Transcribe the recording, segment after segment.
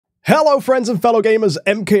Hello friends and fellow gamers,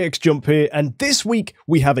 MKxJUMP here, and this week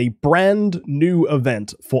we have a brand new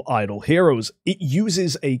event for Idle Heroes. It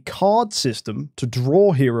uses a card system to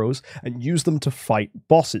draw heroes and use them to fight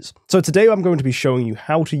bosses. So today I'm going to be showing you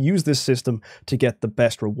how to use this system to get the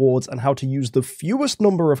best rewards and how to use the fewest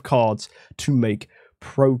number of cards to make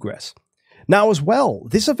progress. Now as well,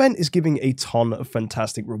 this event is giving a ton of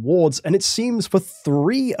fantastic rewards, and it seems for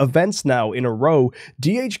 3 events now in a row,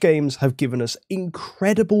 DH Games have given us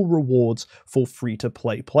incredible rewards for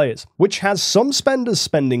free-to-play players, which has some spenders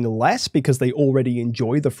spending less because they already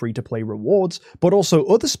enjoy the free-to-play rewards, but also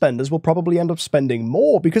other spenders will probably end up spending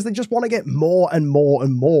more because they just want to get more and more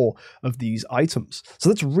and more of these items. So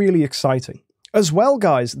that's really exciting. As well,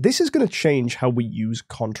 guys, this is going to change how we use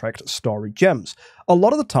contract story gems. A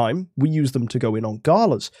lot of the time, we use them to go in on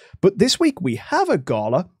galas, but this week we have a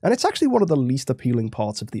gala, and it's actually one of the least appealing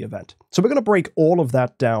parts of the event. So we're going to break all of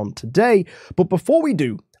that down today, but before we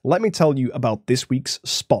do, let me tell you about this week's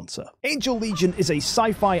sponsor. Angel Legion is a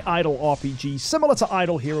sci-fi idle RPG similar to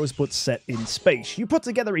Idle Heroes but set in space. You put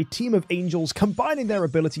together a team of angels combining their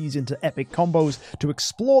abilities into epic combos to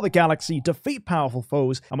explore the galaxy, defeat powerful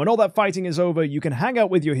foes, and when all that fighting is over, you can hang out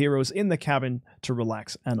with your heroes in the cabin to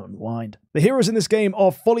relax and unwind. The heroes in this game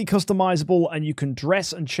are fully customizable and you can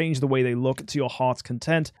dress and change the way they look to your heart's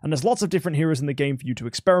content, and there's lots of different heroes in the game for you to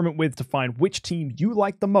experiment with to find which team you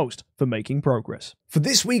like the most for making progress. For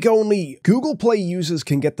this week only, Google Play users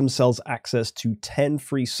can get themselves access to 10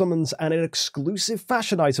 free summons and an exclusive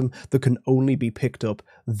fashion item that can only be picked up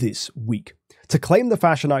this week. To claim the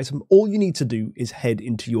fashion item, all you need to do is head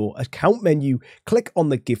into your account menu, click on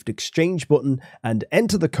the gift exchange button, and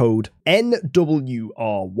enter the code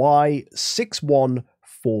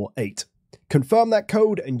NWRY6148. Confirm that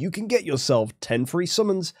code and you can get yourself 10 free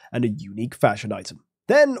summons and a unique fashion item.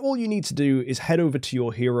 Then all you need to do is head over to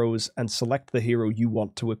your heroes and select the hero you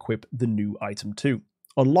want to equip the new item to.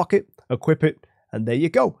 Unlock it, equip it, and there you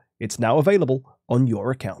go. It's now available on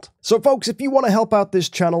your account. So folks, if you want to help out this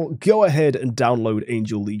channel, go ahead and download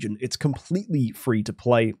Angel Legion. It's completely free to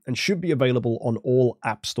play and should be available on all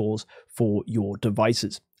app stores for your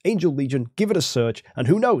devices. Angel Legion, give it a search, and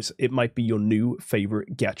who knows, it might be your new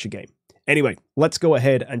favorite gacha game. Anyway, let's go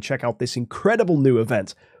ahead and check out this incredible new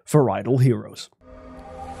event for Idle Heroes.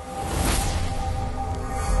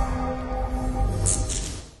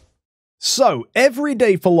 So, every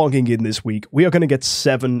day for logging in this week, we are going to get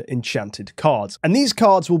 7 enchanted cards, and these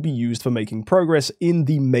cards will be used for making progress in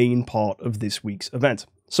the main part of this week's event.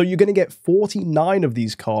 So you're going to get 49 of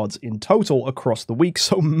these cards in total across the week,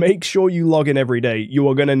 so make sure you log in every day. You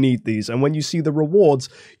are going to need these, and when you see the rewards,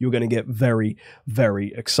 you're going to get very,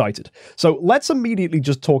 very excited. So let's immediately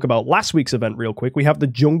just talk about last week's event real quick. We have the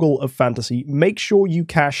Jungle of Fantasy. Make sure you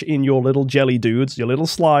cash in your little jelly dudes, your little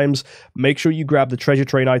slimes. Make sure you grab the treasure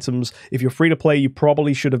train items. If you're free to play, you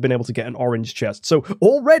probably should have been able to get an orange chest. So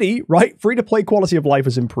already, right, free to play quality of life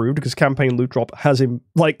has improved because campaign loot drop has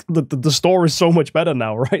the store is so much better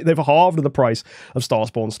now. Right? They've halved the price of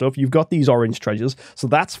Starspawn stuff. You've got these orange treasures, so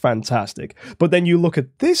that's fantastic. But then you look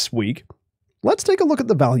at this week, let's take a look at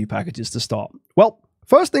the value packages to start. Well,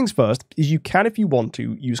 first things first is you can, if you want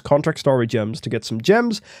to, use contract story gems to get some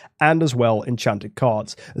gems and as well enchanted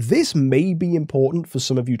cards. This may be important for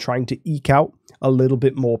some of you trying to eke out a little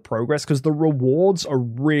bit more progress because the rewards are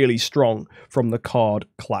really strong from the card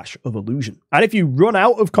Clash of Illusion. And if you run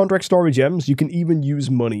out of contract story gems, you can even use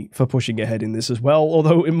money for pushing ahead in this as well,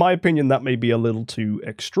 although in my opinion that may be a little too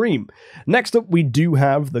extreme. Next up, we do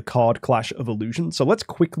have the card Clash of Illusion, so let's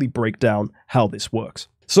quickly break down how this works.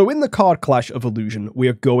 So in the card Clash of Illusion, we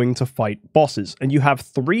are going to fight bosses, and you have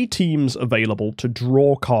 3 teams available to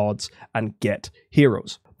draw cards and get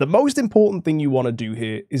heroes. The most important thing you want to do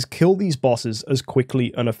here is kill these bosses as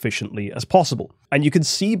quickly and efficiently as possible. And you can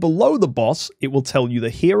see below the boss, it will tell you the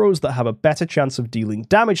heroes that have a better chance of dealing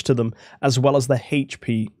damage to them, as well as the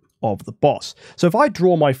HP of the boss. So if I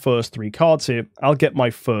draw my first 3 cards here, I'll get my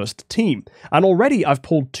first team. And already I've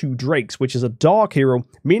pulled 2 Drakes, which is a dark hero,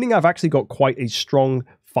 meaning I've actually got quite a strong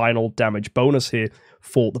final damage bonus here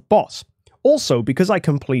for the boss. Also, because I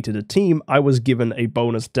completed a team, I was given a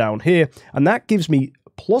bonus down here, and that gives me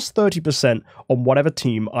plus 30% on whatever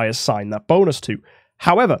team I assign that bonus to.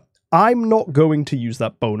 However, I'm not going to use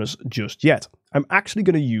that bonus just yet. I'm actually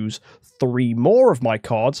going to use 3 more of my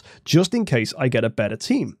cards just in case I get a better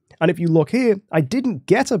team. And if you look here, I didn't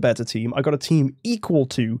get a better team. I got a team equal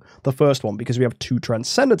to the first one because we have 2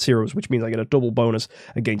 Transcendence heroes, which means I get a double bonus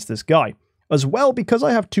against this guy. As well, because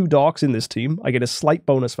I have 2 darks in this team, I get a slight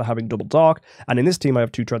bonus for having double dark, and in this team I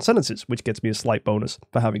have 2 transcendences, which gets me a slight bonus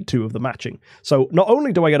for having 2 of the matching. So not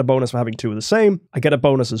only do I get a bonus for having 2 of the same, I get a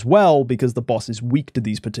bonus as well because the boss is weak to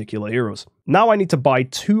these particular heroes. Now I need to buy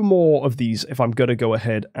 2 more of these if I'm going to go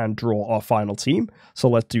ahead and draw our final team. So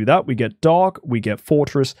let's do that. We get dark, we get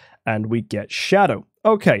fortress, and we get shadow.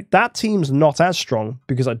 Okay, that team's not as strong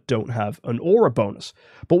because I don't have an aura bonus.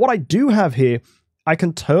 But what I do have here, I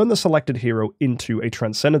can turn the selected hero into a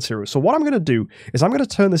Transcendence hero. So what I'm going to do is I'm going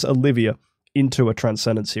to turn this Olivia into a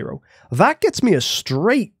Transcendence hero. That gets me a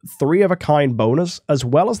straight 3-of-a-kind bonus, as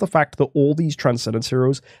well as the fact that all these Transcendence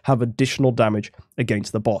heroes have additional damage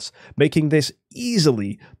against the boss, making this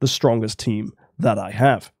easily the strongest team that I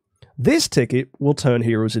have. This ticket will turn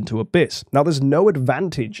heroes into Abyss. Now, there's no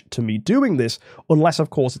advantage to me doing this, unless,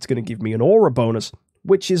 of course, it's going to give me an aura bonus,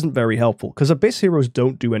 which isn't very helpful, because Abyss heroes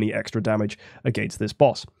don't do any extra damage against this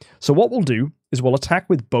boss. So what we'll do is we'll attack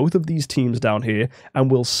with both of these teams down here, and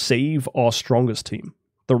we'll save our strongest team.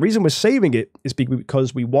 The reason we're saving it is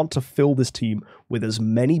because we want to fill this team with as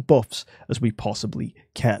many buffs as we possibly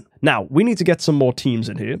can. Now, we need to get some more teams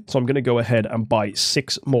in here, so I'm going to go ahead and buy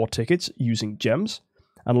 6 more tickets using gems.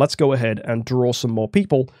 And let's go ahead and draw some more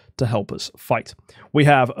people to help us fight. We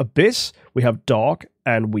have Abyss, we have Dark,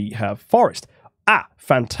 and we have Forest. Ah,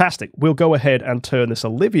 fantastic. We'll go ahead and turn this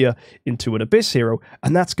Olivia into an Abyss hero,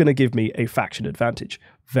 and that's going to give me a faction advantage.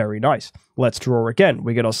 Very nice. Let's draw again.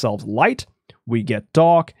 We get ourselves Light, we get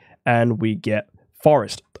Dark, and we get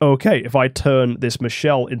Forest. Okay, if I turn this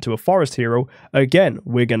Michelle into a Forest hero, again,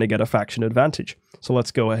 we're going to get a faction advantage. So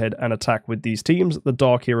let's go ahead and attack with these teams. The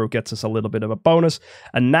Dark hero gets us a little bit of a bonus,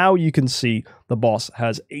 and now you can see the boss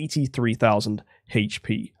has 83,000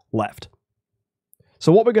 HP left.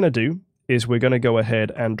 So what we're going to do is we're going to go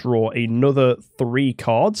ahead and draw another 3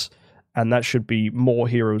 cards, and that should be more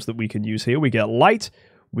heroes that we can use here. We get Light,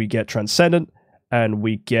 we get Transcendent, and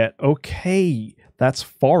we get, okay, that's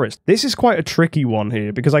Forest. This is quite a tricky one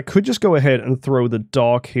here, because I could just go ahead and throw the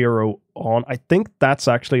Dark hero on. I think that's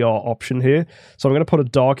actually our option here. So I'm going to put a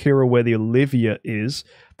Dark hero where the Olivia is.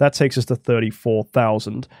 That takes us to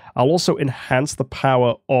 34,000. I'll also enhance the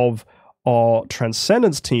power of our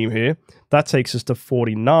Transcendence team here. That takes us to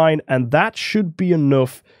 49, and that should be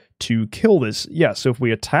enough to kill this. Yeah, so if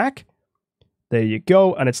we attack, there you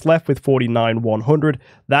go, and it's left with 49,100.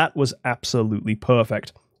 That was absolutely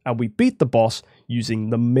perfect. And we beat the boss using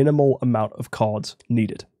the minimal amount of cards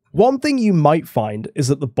needed. One thing you might find is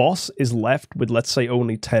that the boss is left with, let's say,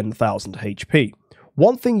 only 10,000 HP.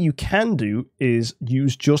 One thing you can do is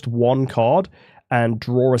use just 1 card and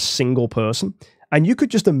draw a single person, and you could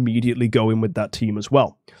just immediately go in with that team as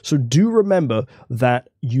well. So do remember that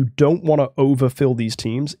you don't want to overfill these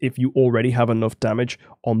teams if you already have enough damage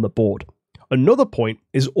on the board. Another point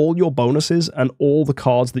is all your bonuses and all the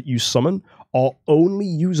cards that you summon are only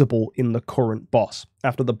usable in the current boss.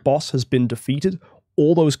 After the boss has been defeated,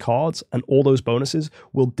 all those cards and all those bonuses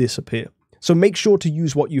will disappear. So make sure to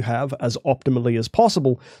use what you have as optimally as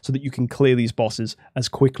possible so that you can clear these bosses as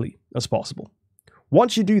quickly as possible.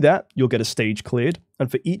 Once you do that, you'll get a stage cleared, and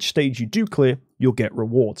for each stage you do clear, you'll get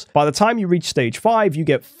rewards. By the time you reach stage 5, you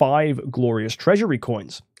get 5 glorious treasury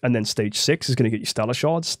coins, and then stage 6 is going to get you stellar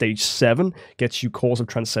shards, stage 7 gets you cores of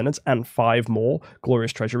transcendence, and 5 more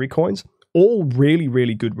glorious treasury coins. All really,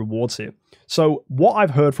 really good rewards here. So what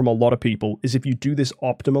I've heard from a lot of people is if you do this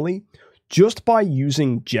optimally, just by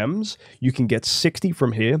using gems, you can get 60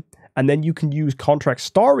 from here, and then you can use contract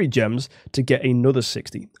starry gems to get another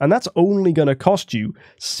 60. And that's only going to cost you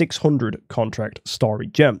 600 contract starry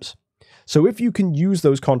gems. So if you can use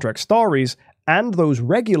those contract starries and those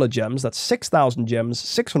regular gems, that's 6,000 gems,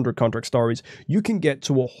 600 contract starries, you can get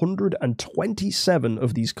to 127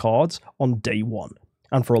 of these cards on day 1.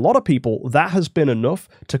 And for a lot of people, that has been enough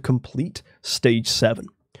to complete stage 7.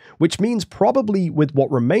 Which means probably with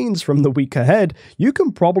what remains from the week ahead, you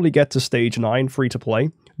can probably get to stage 9 free to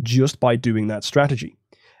play just by doing that strategy.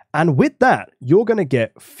 And with that, you're going to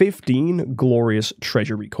get 15 glorious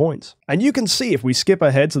treasury coins. And you can see if we skip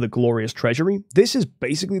ahead to the glorious treasury, this is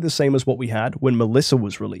basically the same as what we had when Melissa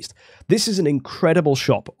was released. This is an incredible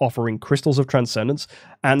shop offering crystals of transcendence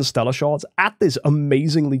and stellar shards at this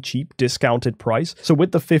amazingly cheap discounted price. So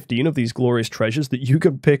with the 15 of these glorious treasures that you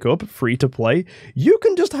can pick up free to play, you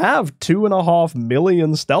can just have 2.5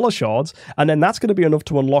 million stellar shards, and then that's going to be enough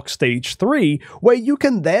to unlock stage 3, where you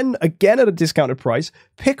can then, again at a discounted price,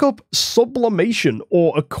 pick pick up Sublimation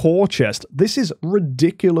or a core chest. This is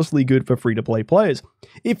ridiculously good for free-to-play players.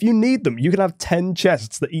 If you need them, you can have 10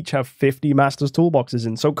 chests that each have 50 Master's Toolboxes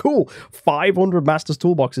in. So cool, 500 Master's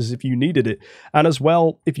Toolboxes if you needed it. And as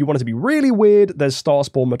well, if you want it to be really weird, there's Star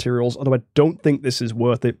Spawn materials, although I don't think this is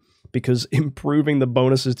worth it, because improving the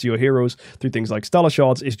bonuses to your heroes through things like Stellar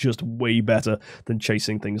Shards is just way better than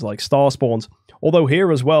chasing things like Star Spawns. Although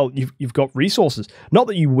here as well, you've got resources. Not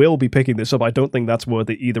that you will be picking this up, I don't think that's worth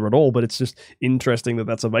it either at all, but it's just interesting that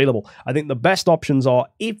that's available. I think the best options are,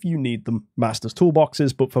 if you need them, Master's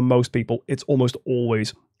Toolboxes, but for most people, it's almost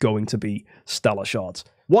always going to be Stellar Shards.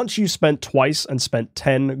 Once you've spent twice and spent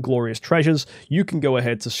 10 glorious treasures, you can go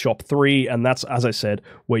ahead to shop 3, and that's, as I said,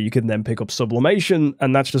 where you can then pick up Sublimation,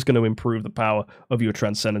 and that's just going to improve the power of your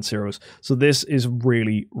Transcendence heroes. So this is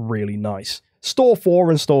really, really nice. Store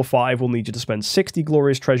 4 and Store 5 will need you to spend 60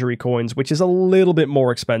 glorious treasury coins, which is a little bit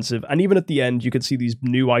more expensive, and even at the end you can see these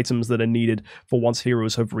new items that are needed for once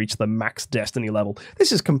heroes have reached the max destiny level.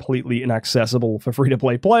 This is completely inaccessible for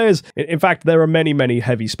free-to-play players. In fact, there are many, many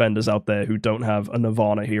heavy spenders out there who don't have a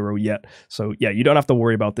Nirvana hero yet, so yeah, you don't have to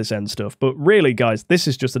worry about this end stuff. But really, guys, this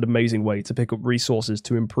is just an amazing way to pick up resources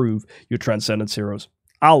to improve your Transcendence heroes.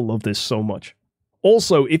 I'll love this so much.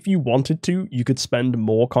 Also, if you wanted to, you could spend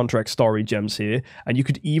more contract story gems here, and you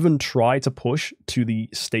could even try to push to the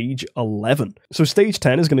stage 11. So stage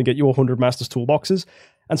 10 is going to get you 100 Master's Toolboxes,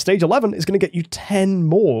 and stage 11 is going to get you 10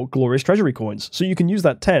 more Glorious Treasury Coins. So you can use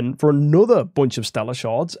that 10 for another bunch of Stellar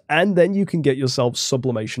Shards, and then you can get yourself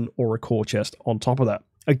Sublimation or a core chest on top of that.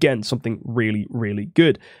 Again, something really, really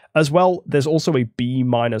good. As well, there's also a B-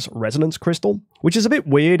 Resonance Crystal, which is a bit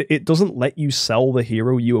weird. It doesn't let you sell the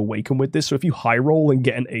hero you awaken with this, so if you high roll and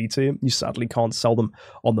get an A tier, you sadly can't sell them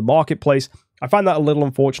on the marketplace. I find that a little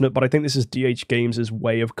unfortunate, but I think this is DH Games'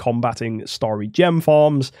 way of combating starry gem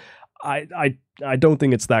farms. I don't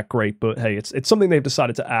think it's that great, but hey, it's something they've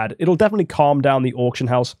decided to add. It'll definitely calm down the auction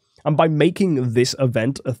house. And by making this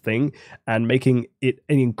event a thing and making it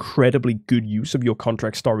an incredibly good use of your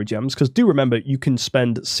contract story gems, because do remember, you can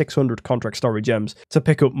spend 600 contract story gems to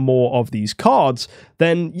pick up more of these cards,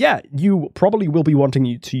 then yeah, you probably will be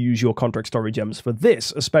wanting to use your contract story gems for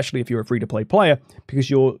this, especially if you're a free-to-play player,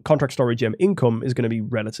 because your contract story gem income is going to be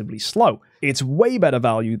relatively slow. It's way better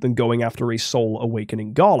value than going after a Soul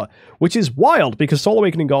Awakening Gala, which is wild, because Soul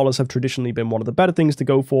Awakening Galas have traditionally been one of the better things to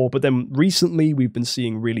go for, but then recently we've been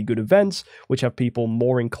seeing really good events, which have people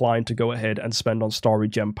more inclined to go ahead and spend on Starry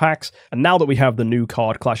Gem packs. And now that we have the new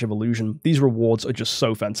card Clash of Illusion, these rewards are just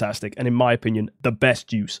so fantastic, and in my opinion, the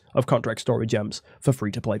best use of contract story gems for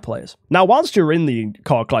free-to-play players. Now, whilst you're in the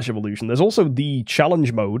card Clash of Illusion, there's also the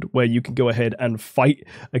challenge mode, where you can go ahead and fight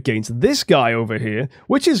against this guy over here,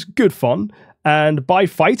 which is good fun. And by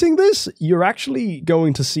fighting this, you're actually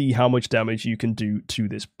going to see how much damage you can do to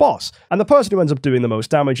this boss. And the person who ends up doing the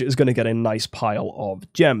most damage is going to get a nice pile of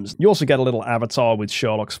gems. You also get a little avatar with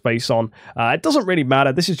Sherlock's face on. It doesn't really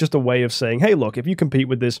matter. This is just a way of saying, hey, look, if you compete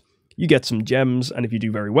with this, you get some gems, and if you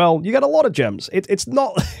do very well, you get a lot of gems. It's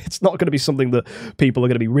not going to be something that people are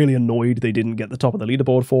going to be really annoyed they didn't get the top of the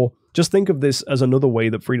leaderboard for. Just think of this as another way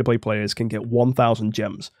that free-to-play players can get 1,000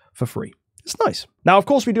 gems for free. It's nice. Now, of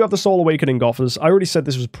course, we do have the Soul Awakening offers. I already said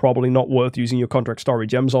this was probably not worth using your contract story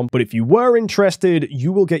gems on, but if you were interested,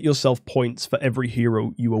 you will get yourself points for every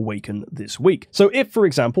hero you awaken this week. So if, for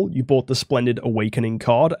example, you bought the Splendid Awakening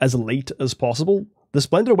card as late as possible, the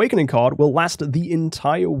Splendid Awakening card will last the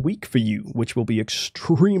entire week for you, which will be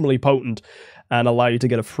extremely potent and allow you to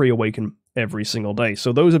get a free awaken every single day.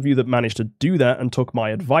 So those of you that managed to do that and took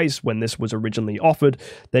my advice when this was originally offered,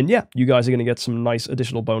 then yeah, you guys are going to get some nice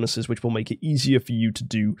additional bonuses, which will make it easier for you to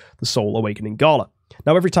do the Soul Awakening Gala.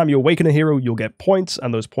 Now, every time you awaken a hero, you'll get points,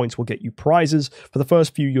 and those points will get you prizes. For the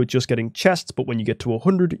first few, you're just getting chests, but when you get to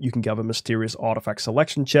 100, you can get a mysterious artifact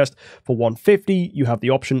selection chest. For 150, you have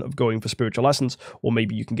the option of going for spiritual essence, or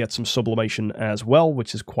maybe you can get some sublimation as well,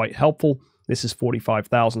 which is quite helpful. This is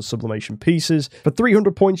 45,000 sublimation pieces. For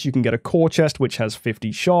 300 points, you can get a core chest, which has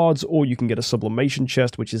 50 shards, or you can get a sublimation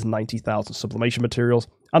chest, which is 90,000 sublimation materials.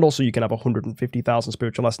 And also you can have 150,000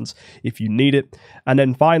 spiritual essence if you need it. And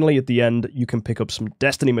then finally, at the end, you can pick up some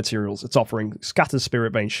destiny materials. It's offering scattered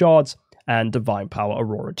spirit vein shards and divine power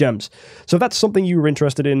aurora gems. So if that's something you were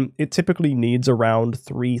interested in, it typically needs around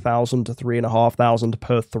 3,000 to 3,500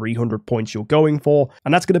 per 300 points you're going for,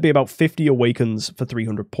 and that's going to be about 50 awakens for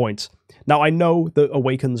 300 points. Now, I know that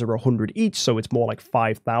awakens are 100 each, so it's more like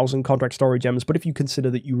 5,000 contract story gems, but if you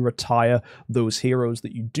consider that you retire those heroes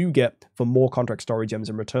that you do get for more contract story gems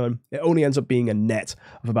in return, it only ends up being a net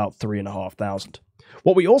of about 3,500.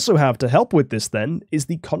 What we also have to help with this then is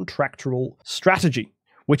the contractual strategy,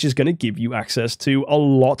 which is going to give you access to a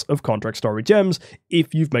lot of contract story gems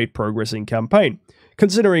if you've made progress in campaign.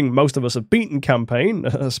 Considering most of us have beaten campaign,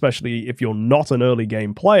 especially if you're not an early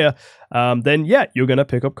game player, then yeah, you're going to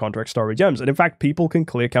pick up contract story gems. And in fact, people can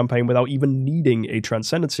clear campaign without even needing a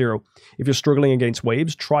Transcendence hero. If you're struggling against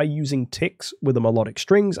waves, try using ticks with the melodic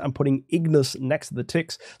strings and putting Ignis next to the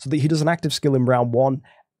ticks so that he does an active skill in round 1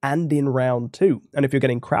 and in round 2. And if you're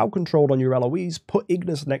getting crowd controlled on your LOEs, put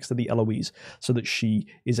Ignis next to the LOEs so that she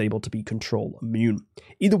is able to be control immune.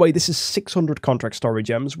 Either way, this is 600 contract story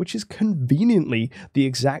gems, which is conveniently the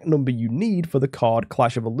exact number you need for the card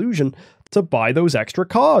Clash of Illusion to buy those extra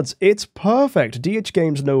cards. It's perfect. DH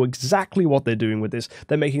Games know exactly what they're doing with this.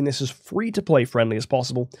 They're making this as free-to-play friendly as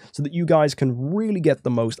possible so that you guys can really get the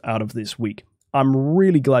most out of this week. I'm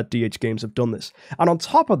really glad DH Games have done this. And on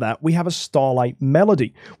top of that, we have a Starlight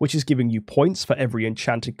Melody, which is giving you points for every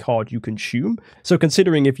enchanted card you consume. So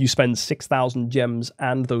considering if you spend 6,000 gems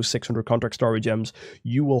and those 600 contract story gems,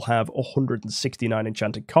 you will have 169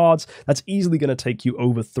 enchanted cards. That's easily going to take you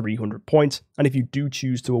over 300 points. And if you do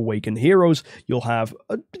choose to awaken heroes, you'll have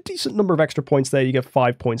a decent number of extra points there. You get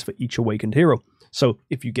 5 points for each awakened hero. So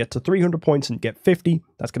if you get to 300 points and get 50,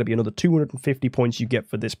 that's going to be another 250 points you get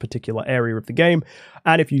for this particular area of the game.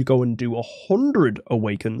 And if you go and do 100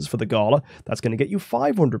 awakens for the Gala, that's going to get you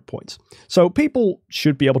 500 points. So people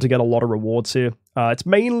should be able to get a lot of rewards here. It's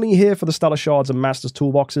mainly here for the Stellar Shards and Masters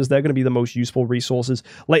Toolboxes. They're going to be the most useful resources.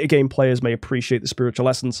 Later game players may appreciate the Spiritual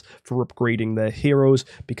Essence for upgrading their heroes,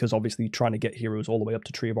 because obviously trying to get heroes all the way up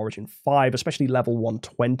to Tree of Origin 5, especially level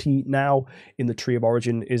 120 now in the Tree of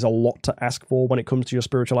Origin, is a lot to ask for when it comes to your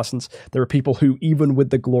Spiritual Essence. There are people who, even with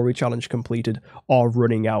the Glory Challenge completed, are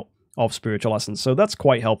running out of Spiritual Essence, so that's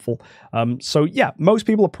quite helpful. So yeah, most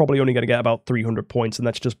people are probably only going to get about 300 points, and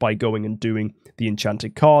that's just by going and doing the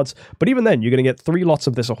enchanted cards. But even then, you're going to get 3 lots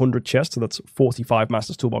of this 100 chests, so that's 45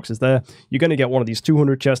 Masters Toolboxes there. You're going to get one of these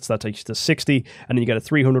 200 chests, that takes you to 60, and then you get a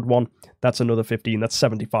 300 one, that's another 15, that's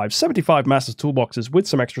 75. 75 Masters Toolboxes with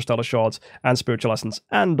some extra Stellar Shards and Spiritual Essence,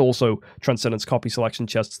 and also Transcendence copy selection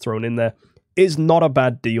chests thrown in there, is not a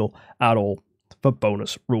bad deal at all for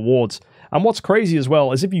bonus rewards. And what's crazy as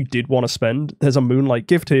well is if you did want to spend, there's a Moonlight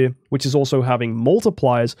gift here, which is also having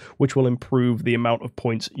multipliers, which will improve the amount of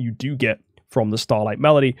points you do get from the Starlight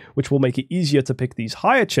Melody, which will make it easier to pick these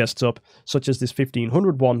higher chests up, such as this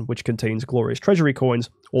 1500 one, which contains Glorious Treasury coins,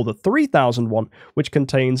 or the 3000 one, which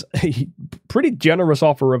contains a pretty generous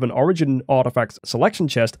offer of an Origin Artifact selection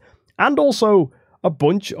chest, and also a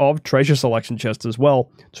bunch of treasure selection chests as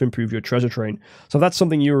well to improve your treasure train. So if that's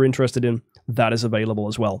something you're interested in, that is available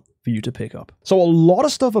as well for you to pick up. So a lot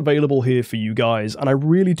of stuff available here for you guys, and I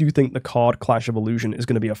really do think the card Clash of Illusion is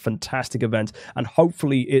going to be a fantastic event, and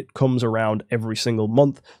hopefully it comes around every single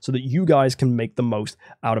month so that you guys can make the most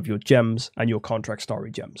out of your gems and your contract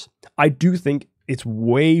story gems. I do think it's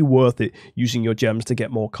way worth it using your gems to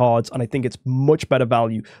get more cards, and I think it's much better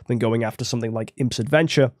value than going after something like Imp's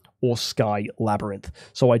Adventure or Sky Labyrinth.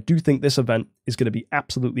 So I do think this event is going to be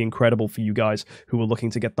absolutely incredible for you guys who are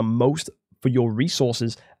looking to get the most for your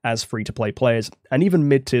resources as free-to-play players, and even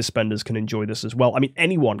mid-tier spenders can enjoy this as well. I mean,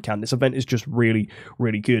 anyone can. This event is just really,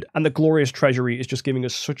 really good, and the Glorious Treasury is just giving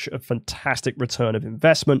us such a fantastic return of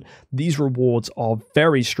investment. These rewards are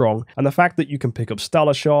very strong, and the fact that you can pick up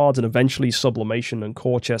Stellar Shards and eventually Sublimation and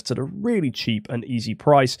Core Chests at a really cheap and easy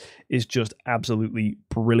price is just absolutely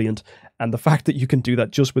brilliant, and the fact that you can do that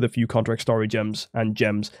just with a few contract story gems and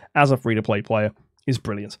gems as a free-to-play player is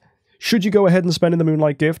brilliant. Should you go ahead and spend in the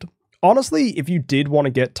Moonlight gift? Honestly, if you did want to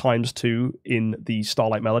get ×2 in the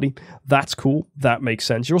Starlight Melody, that's cool. That makes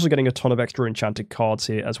sense. You're also getting a ton of extra enchanted cards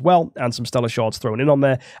here as well, and some Stellar Shards thrown in on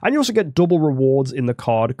there. And you also get double rewards in the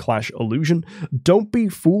card Clash Illusion. Don't be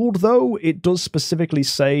fooled, though. It does specifically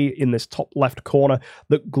say in this top left corner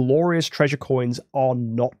that Glorious Treasure coins are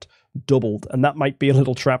not doubled, and that might be a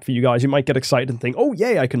little trap for you guys. You might get excited and think, oh,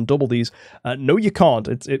 yay, I can double these. No, you can't.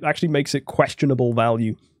 It actually makes it questionable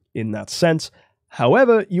value in that sense.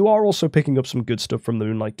 However, you are also picking up some good stuff from the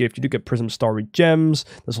Moonlight gift. You do get Prism Story gems,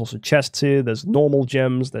 there's also chests here, there's normal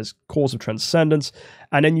gems, there's Cores of Transcendence,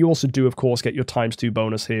 and then you also do, of course, get your ×2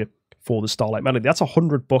 bonus here for the Starlight Melody. That's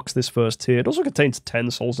 $100 this first tier. It also contains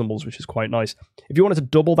 10 soul symbols, which is quite nice. If you wanted to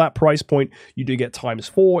double that price point, you do get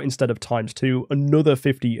 ×4 instead of ×2, another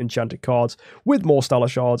 50 enchanted cards with more Stellar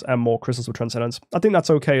Shards and more Crystals of Transcendence. I think that's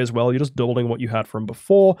okay as well. You're just doubling what you had from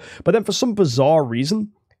before, but then for some bizarre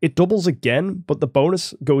reason, it doubles again, but the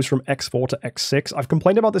bonus goes from X4 to X6. I've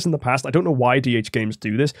complained about this in the past. I don't know why DH Games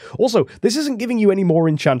do this. Also, this isn't giving you any more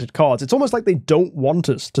enchanted cards. It's almost like they don't want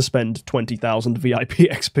us to spend 20,000 VIP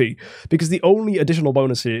XP, because the only additional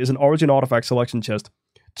bonus here is an Origin Artifact selection chest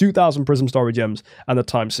 2,000 Prism Story Gems, and the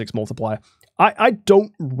 ×6 multiplier. I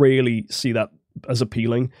don't really see that as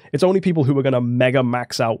appealing. It's only people who are going to mega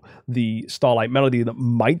max out the Starlight Melody that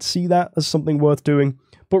might see that as something worth doing.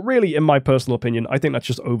 But really, in my personal opinion, I think that's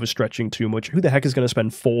just overstretching too much. Who the heck is going to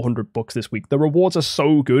spend 400 bucks this week? The rewards are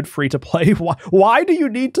so good, free to play. Why do you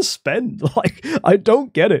need to spend? Like, I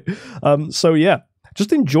don't get it. So yeah,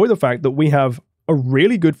 just enjoy the fact that we have a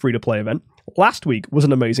really good free to play event. Last week was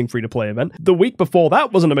an amazing free to play event. The week before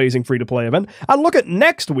that was an amazing free to play event. And look at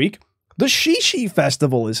next week. The Shishi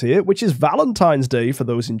Festival is here, which is Valentine's Day for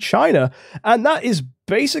those in China, and that is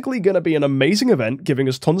basically going to be an amazing event, giving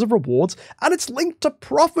us tons of rewards, and it's linked to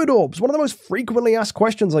Profit Orbs. One of the most frequently asked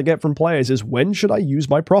questions I get from players is, when should I use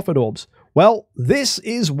my Profit Orbs? Well, this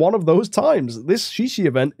is one of those times. This Shishi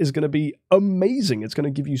event is going to be amazing. It's going to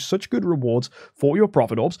give you such good rewards for your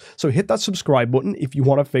Profit Orbs, so hit that subscribe button if you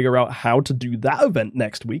want to figure out how to do that event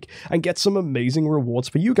next week and get some amazing rewards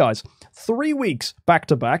for you guys. 3 weeks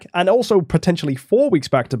back-to-back, and also potentially 4 weeks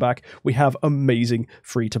back-to-back, we have amazing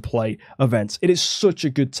free-to-play events. It is such a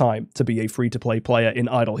good time to be a free-to-play player in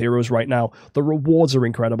Idle Heroes right now. The rewards are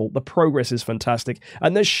incredible, the progress is fantastic,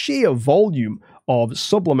 and the sheer volume of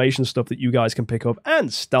sublimation stuff that you guys can pick up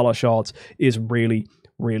and stellar shards is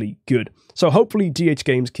really good. So hopefully DH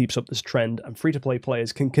Games keeps up this trend and free-to-play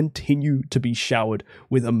players can continue to be showered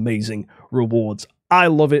with amazing rewards. I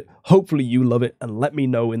love it. Hopefully you love it, and let me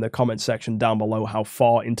know in the comment section down below how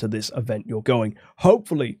far into this event you're going.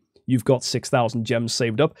 Hopefully you've got 6,000 gems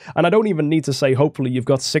saved up, and I don't even need to say hopefully you've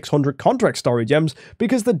got 600 contract story gems,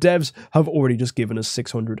 because the devs have already just given us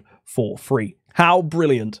 600 for free. How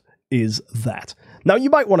brilliant is that? Now, you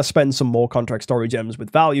might want to spend some more contract story gems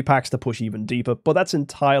with value packs to push even deeper, but that's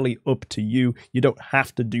entirely up to you. You don't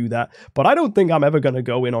have to do that, but I don't think I'm ever going to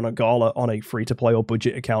go in on a gala on a free-to-play or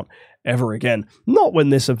budget account ever again. Not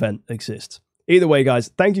when this event exists. Either way, guys,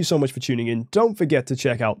 thank you so much for tuning in. Don't forget to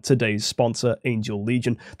check out today's sponsor, Angel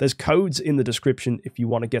Legion. There's codes in the description if you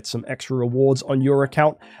want to get some extra rewards on your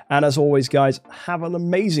account. And as always, guys, have an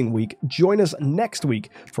amazing week. Join us next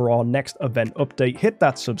week for our next event update. Hit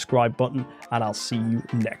that subscribe button, and I'll see you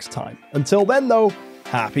next time. Until then, though,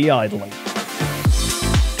 happy idling.